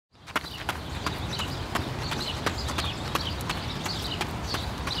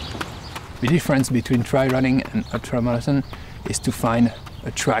The difference between trail running and ultramarathon is to find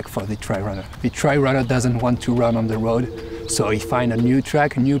a track for the trail runner. The trail runner doesn't want to run on the road, so he finds a new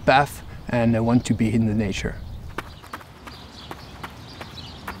track, a new path, and want to be in the nature.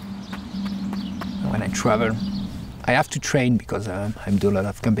 When I travel, I have to train because I'm doing a lot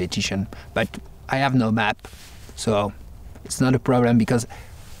of competition, but I have no map, so it's not a problem because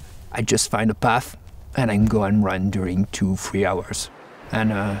I just find a path and I can go and run during 2-3 hours.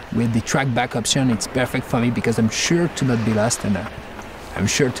 And with the track back option, it's perfect for me because I'm sure to not be lost, and I'm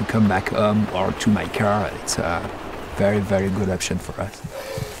sure to come back home or to my car. It's a very, very good option for us.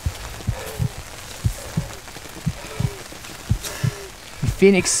 The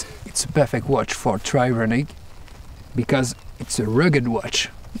fēnix, it's a perfect watch for trail running because it's a rugged watch.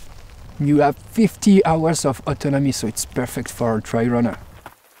 You have 50 hours of autonomy, so it's perfect for a trail runner.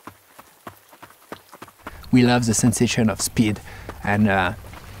 We love the sensation of speed, and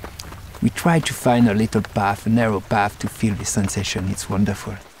we try to find a little path, a narrow path, to feel the sensation. It's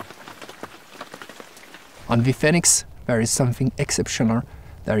wonderful. On the fēnix, there is something exceptional.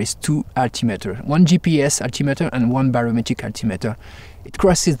 There is 2 altimeters, one GPS altimeter and one barometric altimeter. It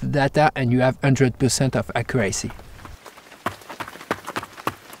crosses the data and you have 100% of accuracy.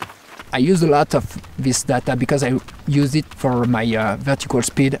 I use a lot of this data because I use it for my vertical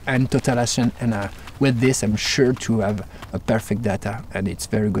speed and total action, and with this I'm sure to have a perfect data, and it's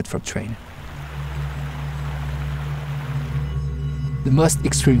very good for training. The most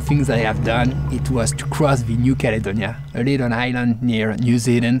extreme things I have done, it was to cross the New Caledonia, a little island near New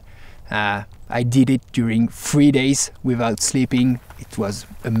Zealand. I did it during 3 days without sleeping. It was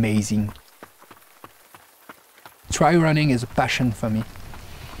amazing. Trail running is a passion for me.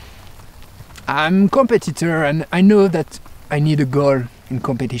 I'm a competitor and I know that I need a goal in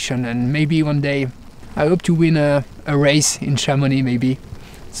competition, and maybe one day I hope to win a race in Chamonix maybe.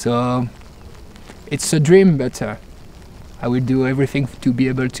 So it's a dream, but I will do everything to be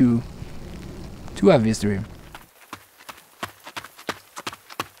able to have this dream.